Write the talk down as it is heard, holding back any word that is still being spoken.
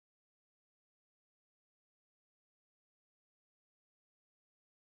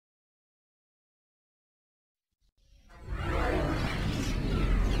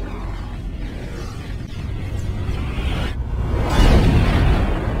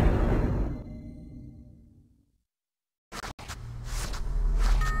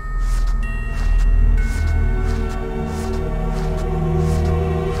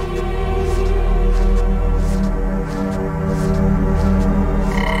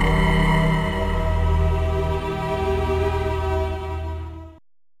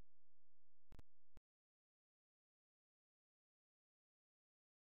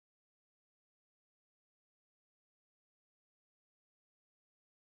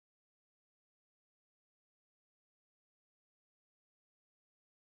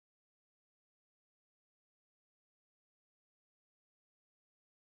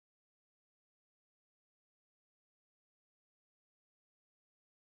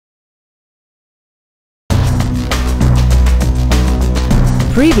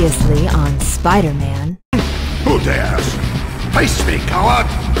Previously on Spider-Man. Who dares? Face me, coward!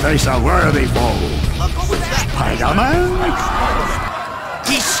 Face a worthy foe! Spider-Man?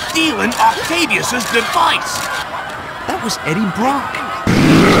 He's stealing Octavius's device! That was Eddie Brock.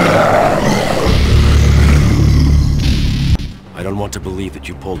 I don't want to believe that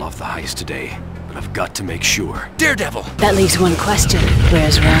you pulled off the heist today, but I've got to make sure. Daredevil! That leaves one question.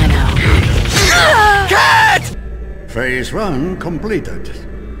 Where's Rhino? Cat! Phase 1 completed.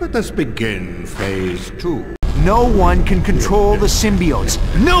 Let us begin Phase 2. No one can control the symbiotes.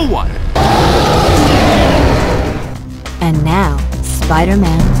 No one! And now,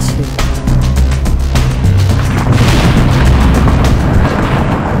 Spider-Man 2.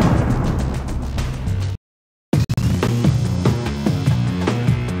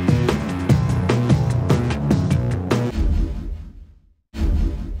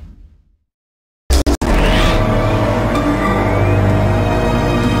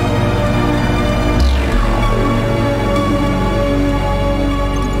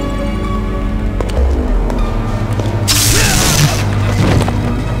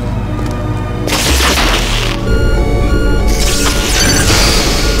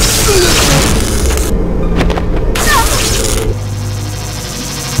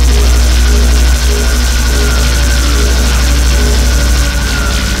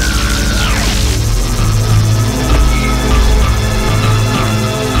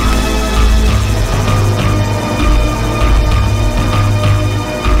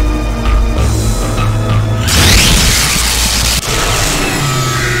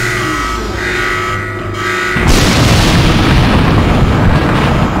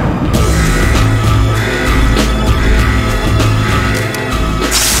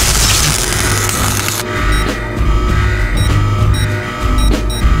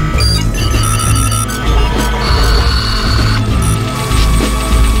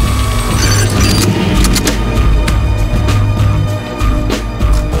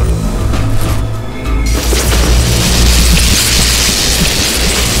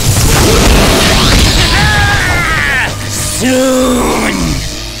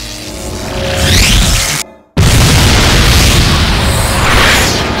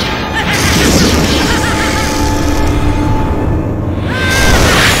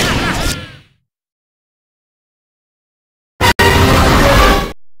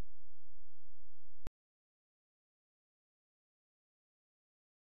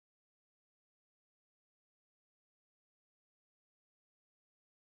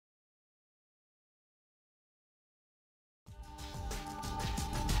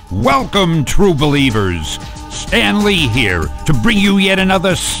 Welcome, true believers! Stan Lee here to bring you yet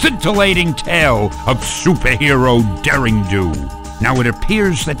another scintillating tale of superhero daring-do. Now it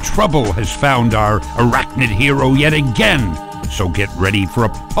appears that trouble has found our arachnid hero yet again, so get ready for a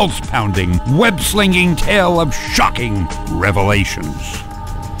pulse-pounding, web-slinging tale of shocking revelations.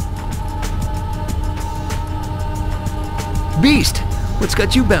 Beast, what's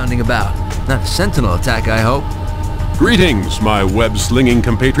got you bounding about? Not a sentinel attack, I hope. Greetings, my web-slinging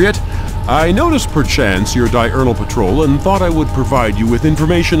compatriot. I noticed perchance your diurnal patrol and thought I would provide you with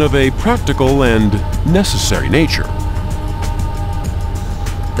information of a practical and necessary nature.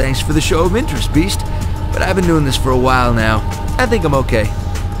 Thanks for the show of interest, Beast. But I've been doing this for a while now. I think I'm okay.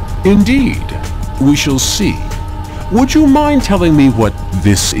 Indeed. We shall see. Would you mind telling me what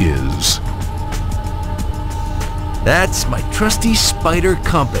this is? That's my trusty spider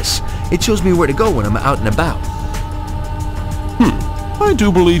compass. It shows me where to go when I'm out and about. I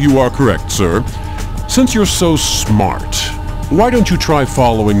do believe you are correct, sir. Since you're so smart, why don't you try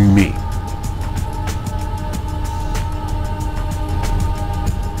following me?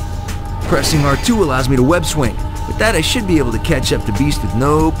 Pressing R2 allows me to web swing. With that, I should be able to catch up to Beast with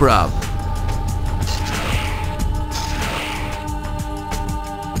no problem.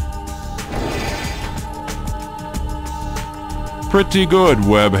 Pretty good,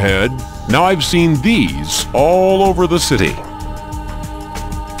 webhead. Now I've seen these all over the city.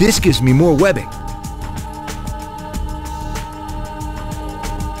 This gives me more webbing.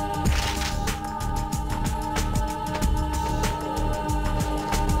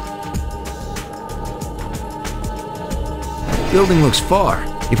 Building looks far.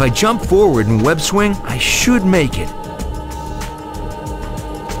 If I jump forward and web swing, I should make it.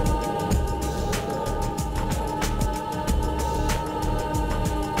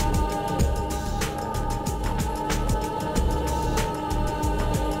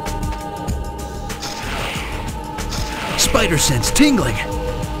 Spider sense tingling.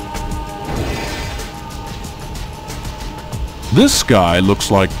 This guy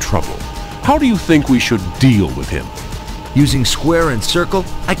looks like trouble. How do you think we should deal with him? Using square and circle,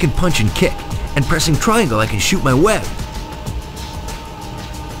 I can punch and kick, and pressing triangle, I can shoot my web.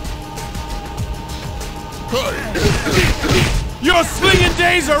 Your slinging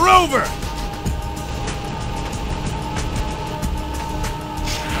days are over!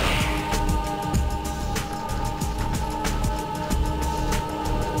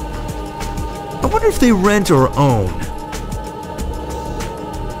 I wonder if they rent or own.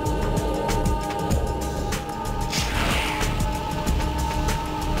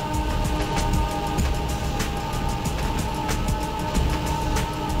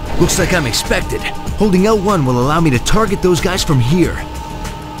 Looks like I'm expected. Holding L1 will allow me to target those guys from here.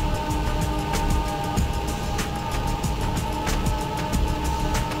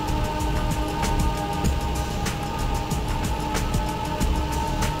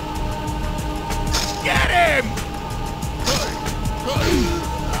 Get him!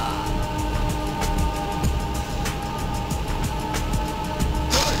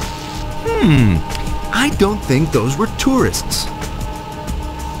 I don't think those were tourists.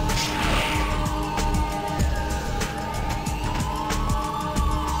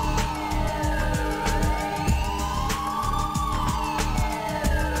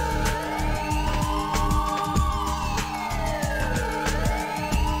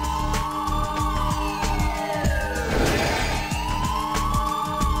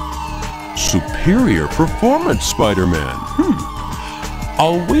 Superior performance, Spider-Man.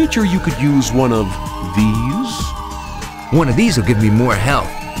 I'll wager you could use one of these? One of these will give me more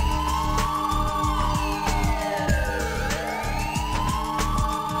health.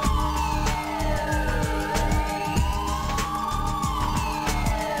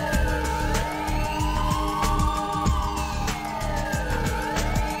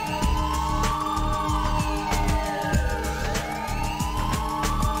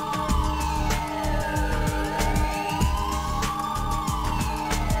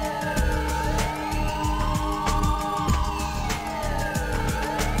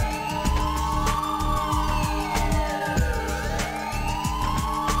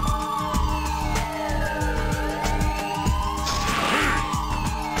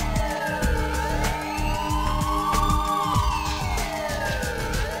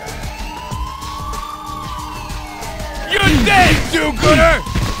 You're dead, do-gooder!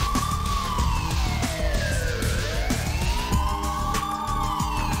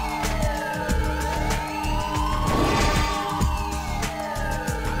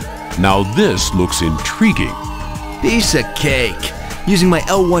 Now this looks intriguing. Piece of cake. Using my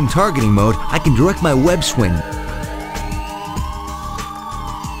L1 targeting mode, I can direct my web swing.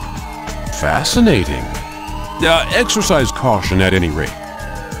 Fascinating. Exercise caution at any rate.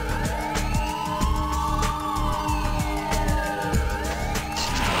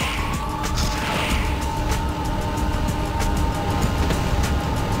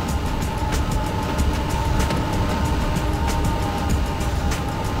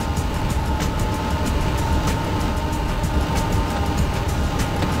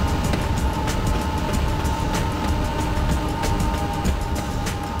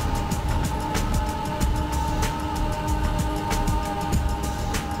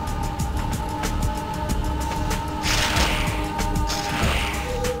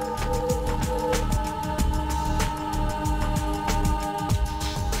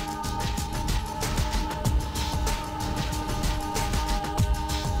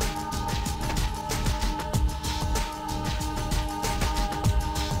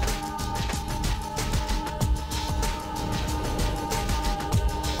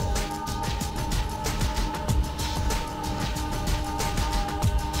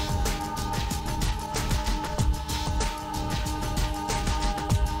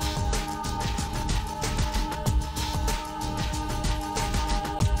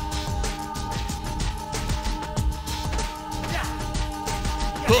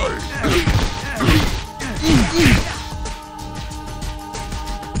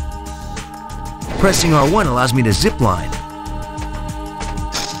 Pressing R1 allows me to zipline.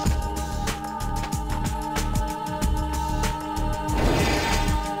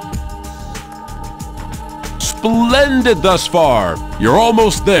 Splendid thus far. You're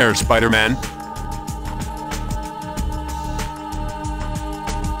almost there, Spider-Man.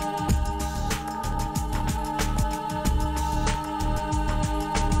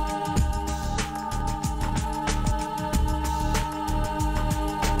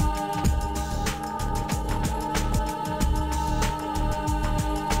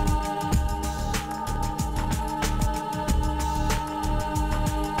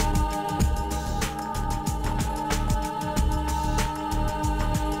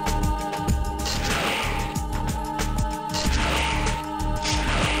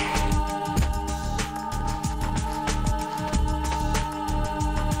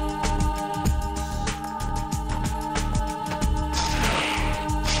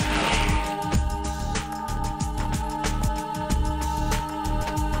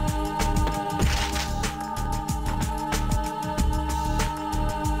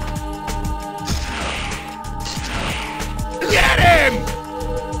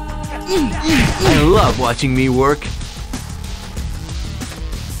 I love watching me work.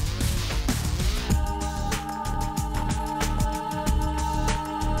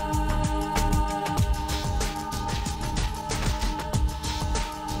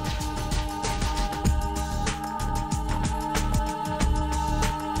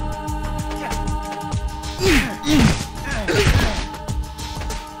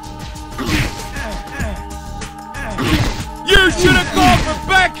 You should have called for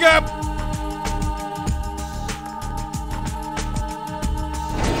backup!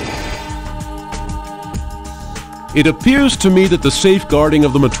 It appears to me that the safeguarding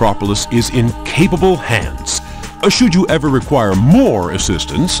of the metropolis is in capable hands. Should you ever require more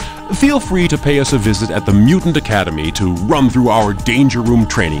assistance, feel free to pay us a visit at the Mutant Academy to run through our Danger Room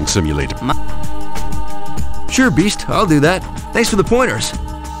training simulator. Sure, Beast, I'll do that. Thanks for the pointers.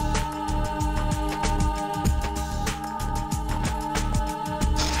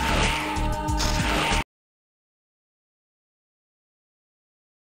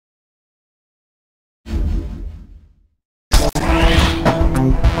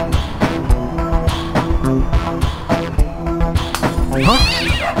 Huh?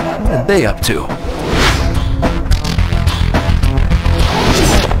 What are they up to?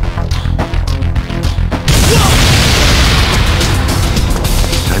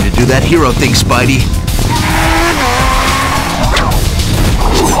 Time to do that hero thing, Spidey.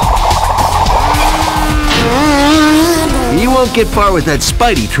 He won't get far with that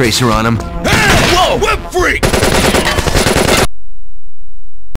Spidey tracer on him. Whoa, whip freak!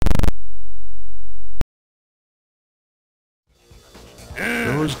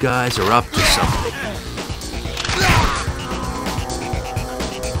 Those guys are up to something.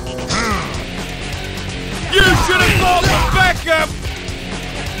 You should have called for backup!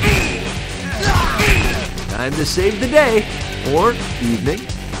 Time to save the day. Or evening.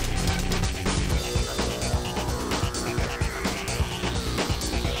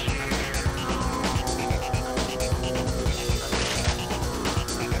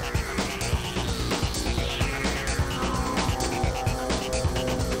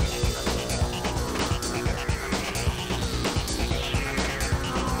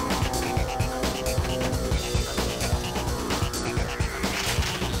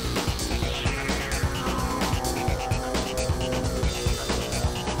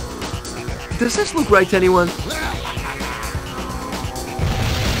 Does this look right to anyone?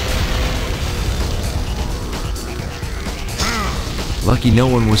 Lucky no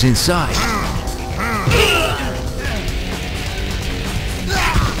one was inside.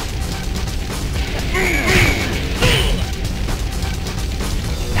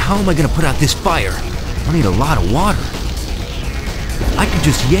 How am I gonna put out this fire? I need a lot of water. If I could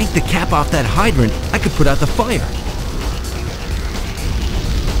just yank the cap off that hydrant, I could put out the fire.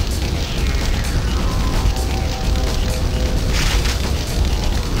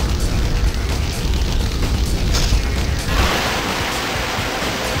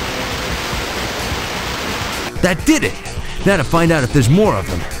 That did it! Now to find out if there's more of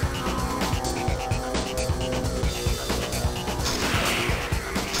them.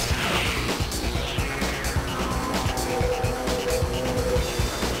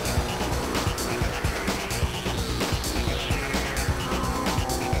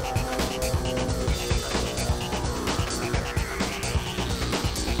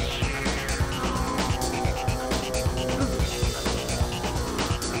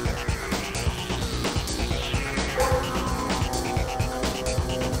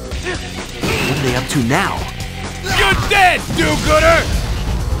 What are they up to now? You're dead, do-gooder!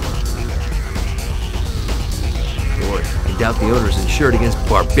 Boy, I doubt the owner's insured against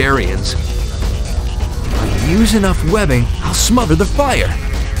barbarians. If I use enough webbing, I'll smother the fire.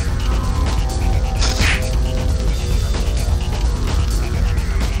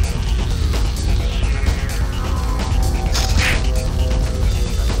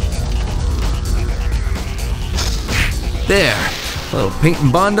 There. A little paint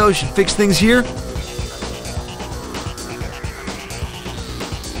and Bondo should fix things here.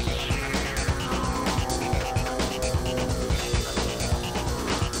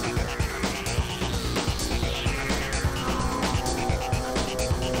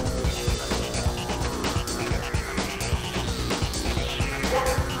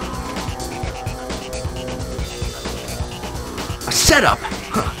 A setup!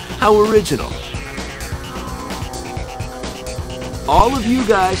 Huh, how original. All of you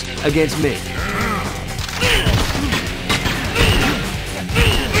guys against me.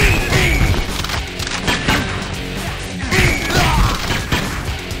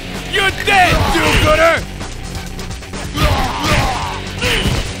 You're dead, do-gooder!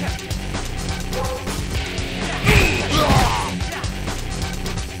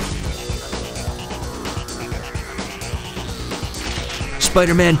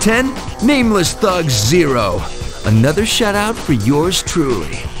 Spider-Man 10, Nameless Thug 0. Another shout-out for yours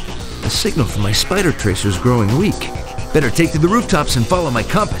truly. The signal from my spider tracer is growing weak. Better take to the rooftops and follow my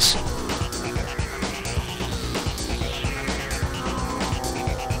compass.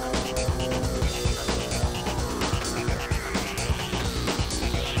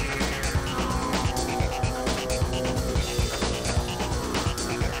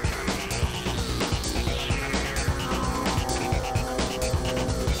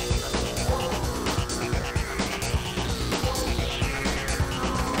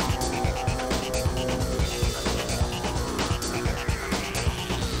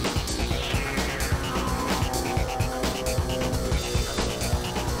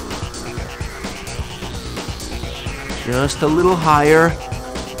 Just a little higher.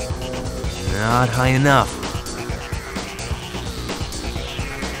 Not high enough.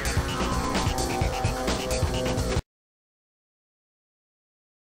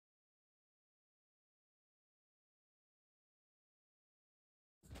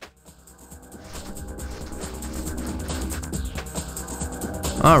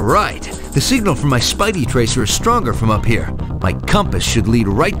 All right. The signal from my Spidey tracer is stronger from up here. My compass should lead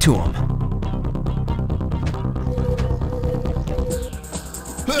right to him.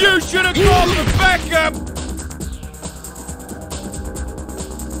 You should have called for backup!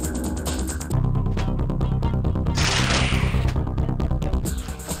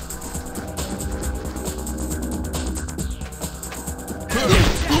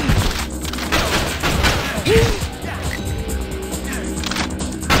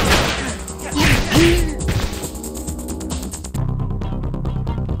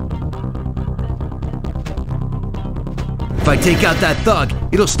 If I take out that thug,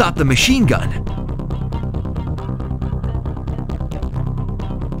 it'll stop the machine gun.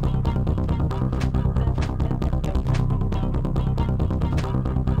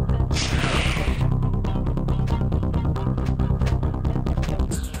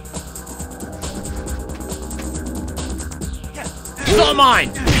 It's all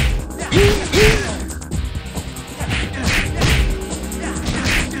mine!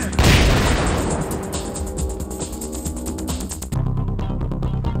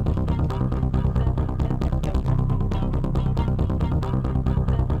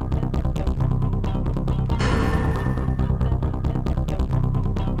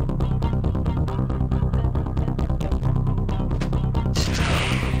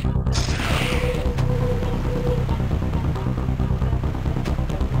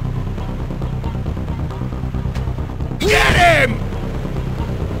 Get him!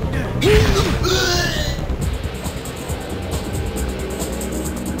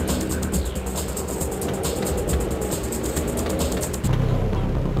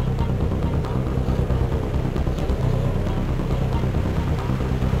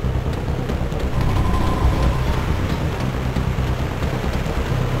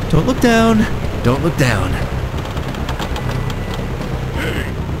 Don't look down. Don't look down.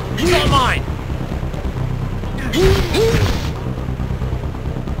 It's all mine!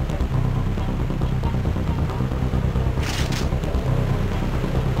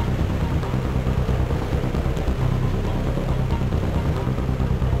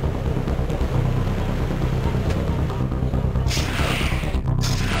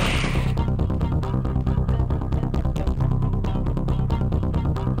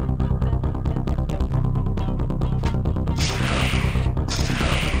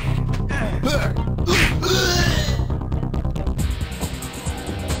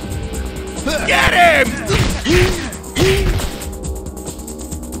 Get him!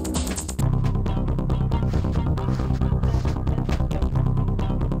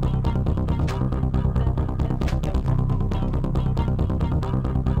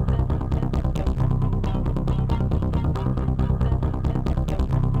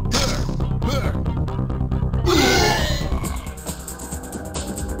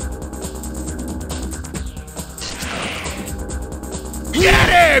 Get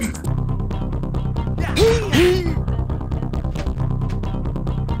him!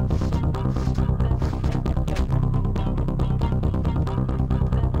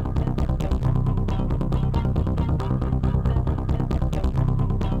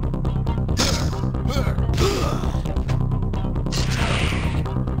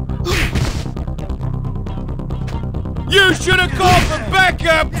 You should have called for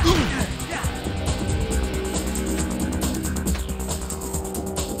backup!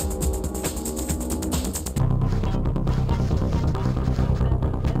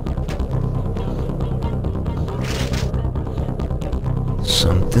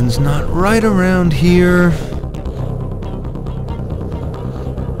 Something's not right around here.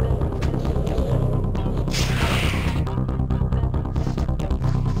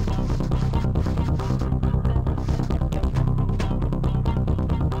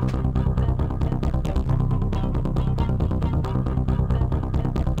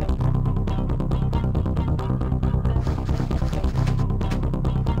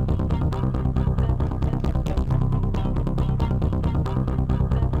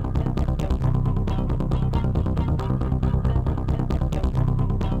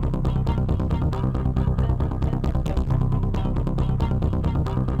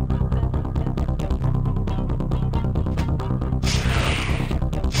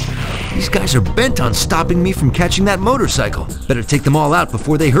 guys are bent on stopping me from catching that motorcycle. Better take them all out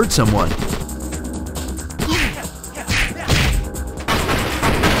before they hurt someone.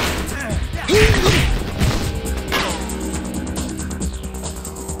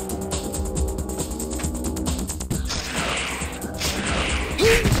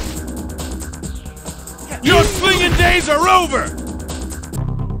 Your slinging days are over!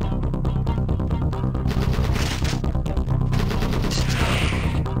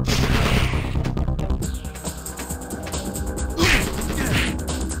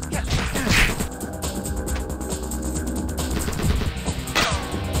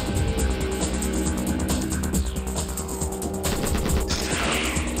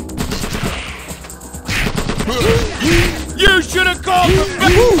 You should have called for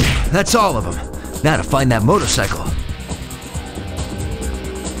back! That's all of them. Now to find that motorcycle.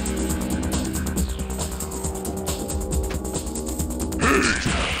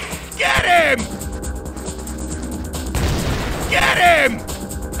 Get him! Get him!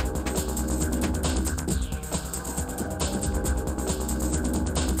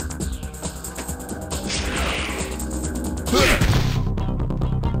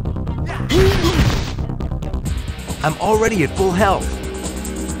 I'm already at full health.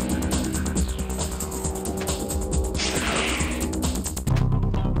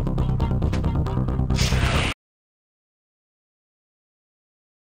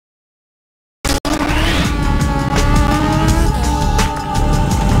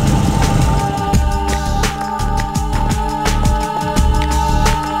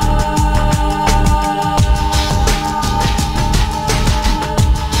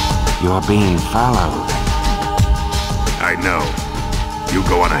 You're being followed. I know. You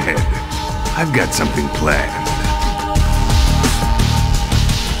go on ahead. I've got something planned.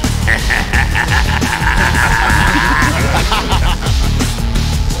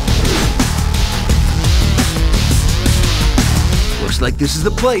 Looks like this is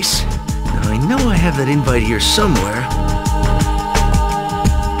the place. Now I know I have that invite here somewhere.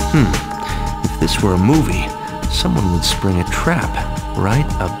 If this were a movie, someone would spring a trap right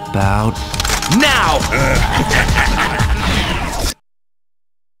about now!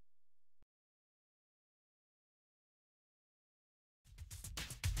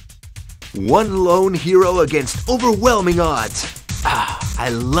 One lone hero against overwhelming odds. I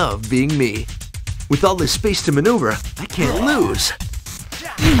love being me. With all this space to maneuver, I can't lose.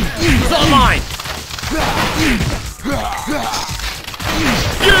 It's all mine!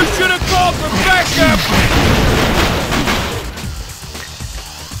 You should have called for backup!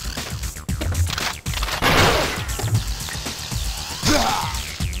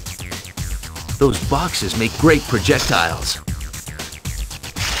 Those boxes make great projectiles.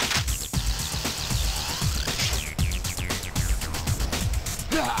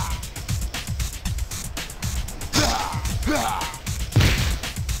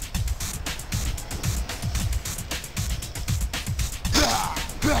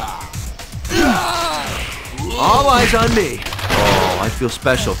 All eyes on me. Oh, I feel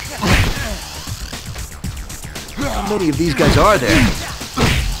special. How many of these guys are there?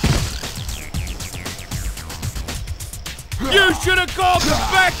 You should have called for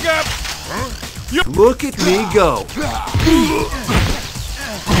backup! Look at me go.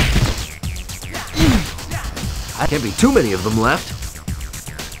 I can't be too many of them left.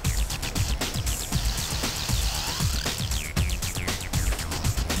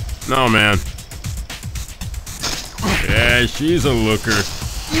 No, man. Yeah, she's a looker.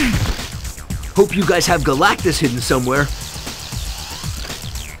 Hope you guys have Galactus hidden somewhere.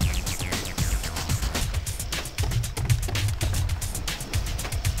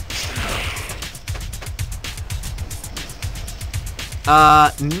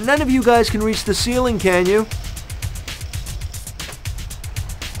 None of you guys can reach the ceiling, can you?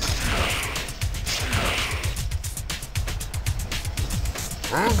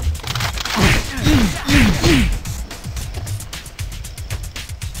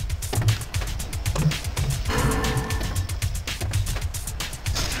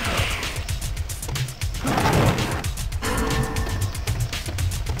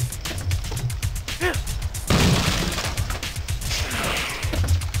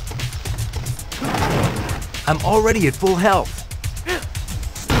 I'm already at full health.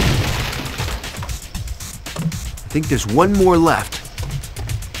 I think there's one more left.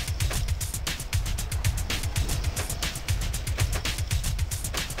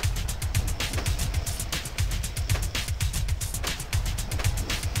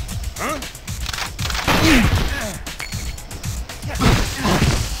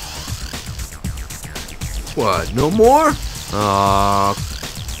 What, no more?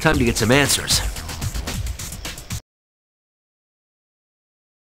 Time to get some answers.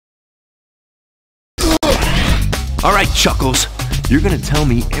 All right, Chuckles. You're gonna tell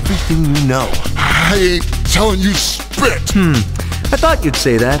me everything you know. I ain't telling you spit. I thought you'd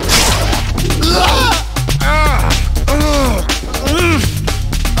say that.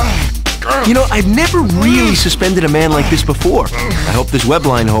 You know, I've never really suspended a man like this before. I hope this web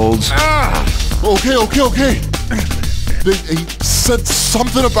line holds. Okay. They said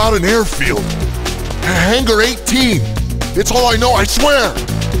something about an airfield. Hangar 18. It's all I know, I swear.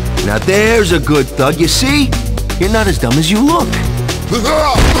 Now there's a good thug. You see? You're not as dumb as you look. Look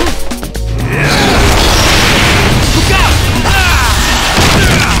out!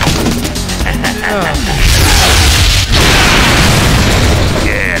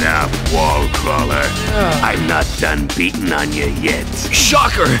 Get up, wall crawler. I'm not done beating on you yet.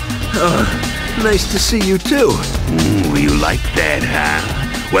 Shocker! Nice to see you too. Ooh, you like that, huh?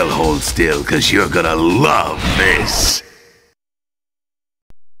 Well, hold still, cause you're gonna love this.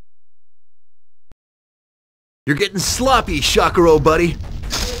 You're getting sloppy, Shocker, buddy.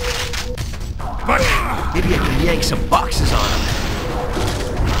 But Maybe I can yank some boxes on him.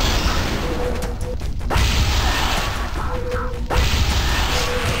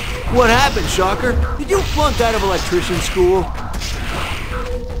 What happened, Shocker? Did you flunk out of electrician school?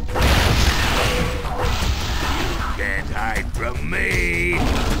 can't hide from me.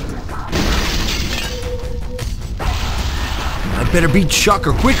 I better beat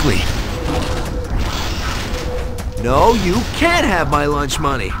Shocker quickly. No, you can't have my lunch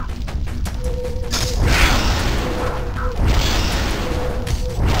money.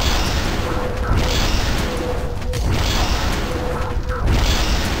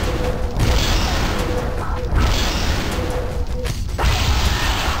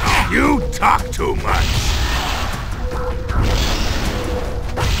 You talk too much.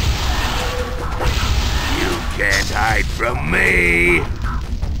 You can't hide from me.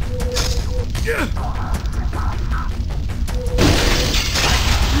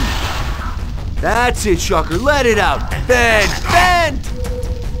 That's it, Shocker. Let it out. Vent! Vent!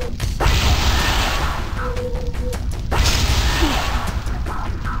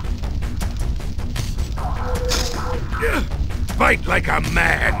 Fight like a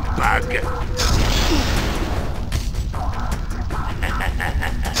man, Bug.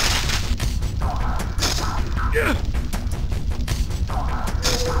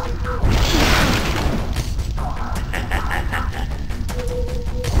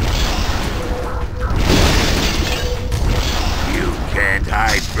 You can't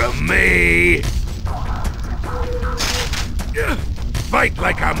hide from me. Fight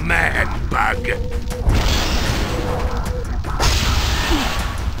like a man, Bug.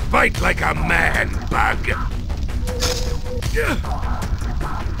 Fight like a man, Bug.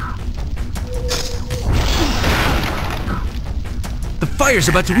 The fire's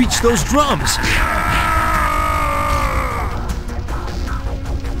about to reach those drums.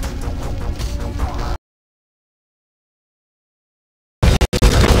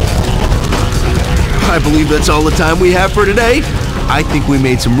 I believe that's all the time we have for today. I think we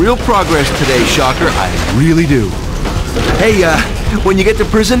made some real progress today, Shocker. I really do. Hey, when you get to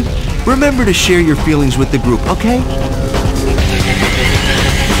prison, remember to share your feelings with the group, okay?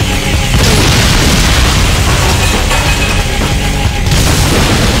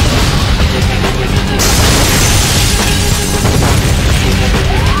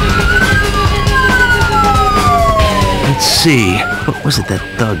 Let's see. What was it that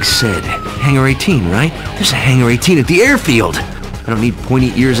thug said? Hangar 18, right? There's a Hangar 18 at the airfield. I don't need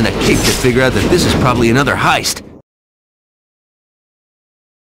pointy ears and a cape to figure out that this is probably another heist.